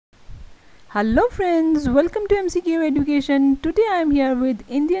Hello friends, welcome to MCQ Education. Today I am here with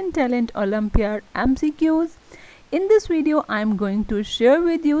Indian Talent Olympiad MCQs. In this video I am going to share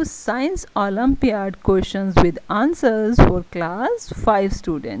with you Science Olympiad questions with answers for class 5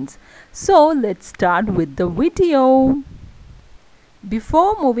 students. So let's start with the video.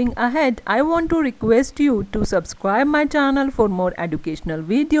 Before moving ahead, I want to request you to subscribe my channel for more educational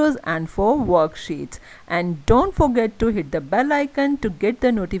videos and for worksheets. And don't forget to hit the bell icon to get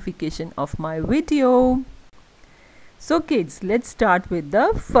the notification of my video. So kids, let's start with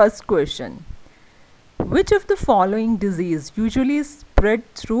the first question. Which of the following disease usually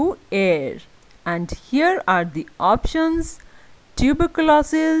spread through air? And here are the options: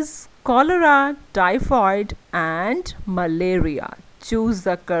 tuberculosis, cholera, typhoid and malaria. Choose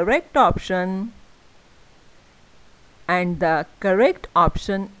the correct option, and the correct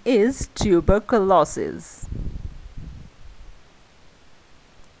option is tuberculosis.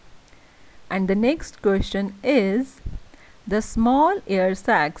 And the next question is, the small air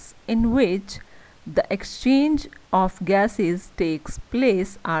sacs in which the exchange of gases takes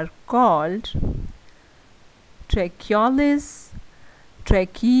place are called tracheolis,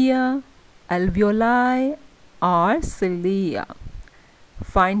 trachea, alveoli or cilia.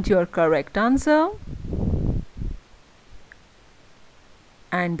 Find your correct answer,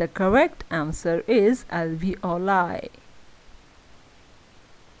 and the correct answer is alveoli.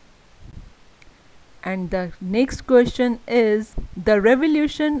 And the next question is, the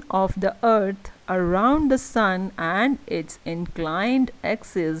revolution of the earth around the sun and its inclined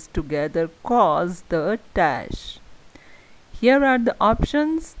axis together cause the dash. Here are the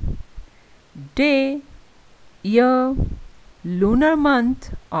options: day, year, lunar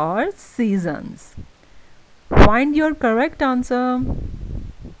month or seasons. Find your correct answer,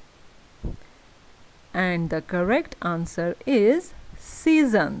 and the correct answer is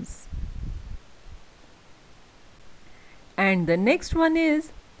seasons. And the next one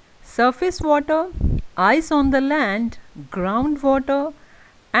is, surface water, ice on the land, groundwater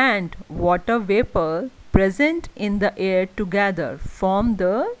and water vapor present in the air together form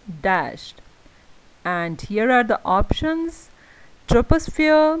the dash. And here are the options: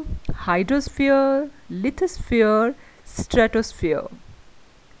 troposphere, hydrosphere, lithosphere, stratosphere.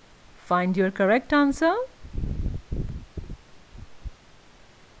 Find your correct answer,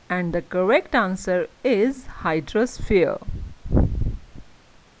 and the correct answer is hydrosphere.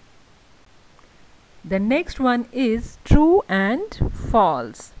 The next one is true and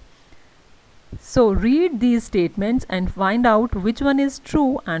false. So read these statements and find out which one is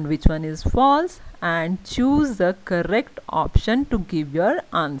true and which one is false, and choose the correct option to give your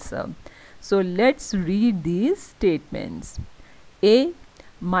answer. So let's read these statements. A.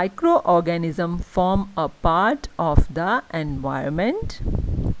 Microorganisms form a part of the environment.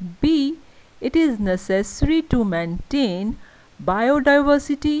 B. It is necessary to maintain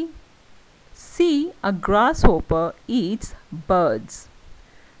biodiversity. C. A grasshopper eats birds.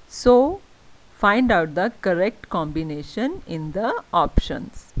 So find out the correct combination in the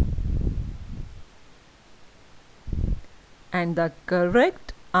options. And the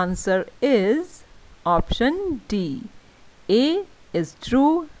correct answer is option D. A is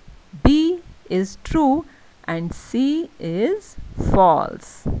true, B is true and C is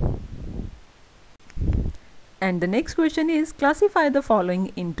false. And the next question is, classify the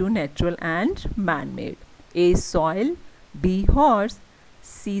following into natural and man-made. A. Soil, B. Horse,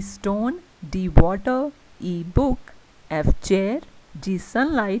 C. Stone, D. Water, E. Book, F. Chair, G.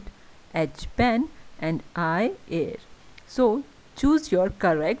 Sunlight, H. Pen and I. Air. So choose your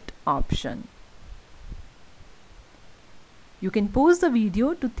correct option. You can pause the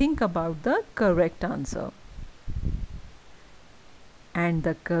video to think about the correct answer. And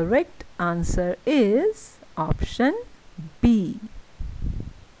the correct answer is option B.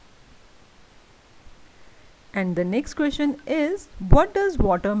 And the next question is, what does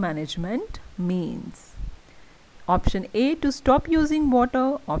water management means? Option A, to stop using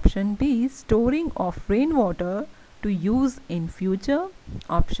water. Option B, storing of rainwater to use in future.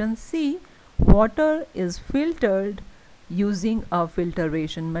 Option C, water is filtered using a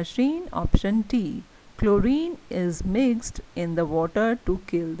filtration machine. Option D, chlorine is mixed in the water to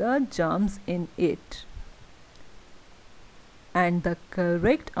kill the germs in it. And the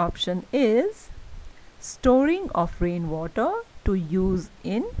correct option is storing of rainwater to use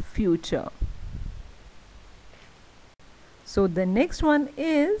in future. So the next one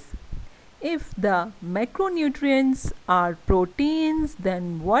is, if the macronutrients are proteins,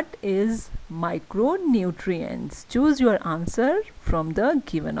 then what is micronutrients? Choose your answer from the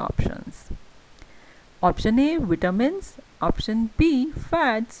given options. Option A, vitamins. option B,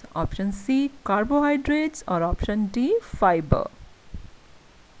 fats, option C, carbohydrates, or option D, fiber?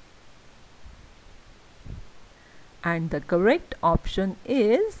 And the correct option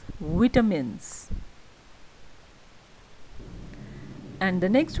is vitamins. And the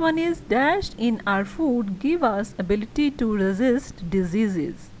next one is, dash in our food give us ability to resist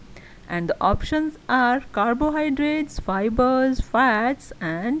diseases. And the options are carbohydrates, fibers, fats,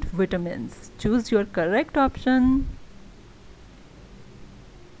 and vitamins. Choose your correct option.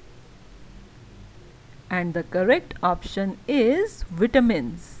 And the correct option is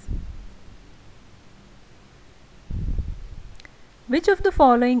vitamins. Which of the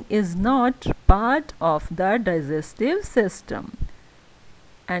following is not part of the digestive system?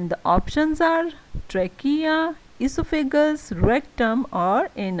 And the options are trachea, esophagus, rectum, or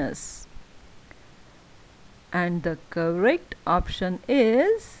anus. And the correct option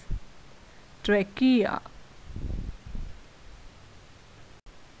is trachea.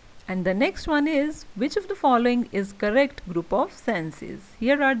 And the next one is, which of the following is correct group of senses?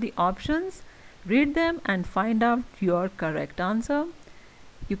 Here are the options. Read them and find out your correct answer.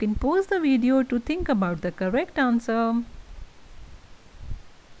 You can pause the video to think about the correct answer.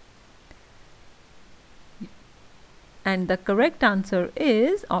 And the correct answer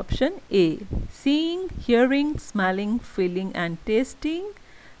is option A. Seeing, hearing, smelling, feeling, and tasting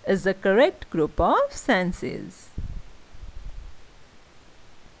is the correct group of senses.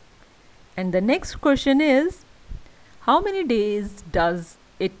 And the next question is, how many days does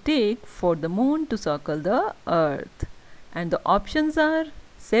it take for the moon to circle the earth? And the options are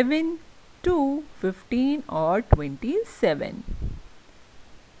 7, 2, 15, or 27.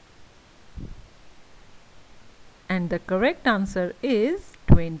 And the correct answer is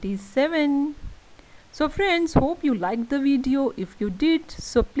 27. So friends, hope you liked the video. If you did,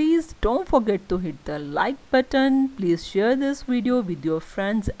 so please don't forget to hit the like button. Please share this video with your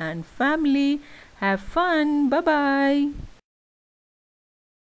friends and family. Have fun. Bye bye.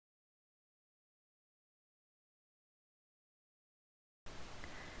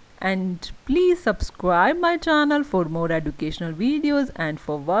 And please subscribe my channel for more educational videos and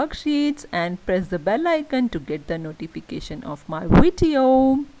for worksheets, and press the bell icon to get the notification of my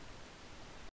video.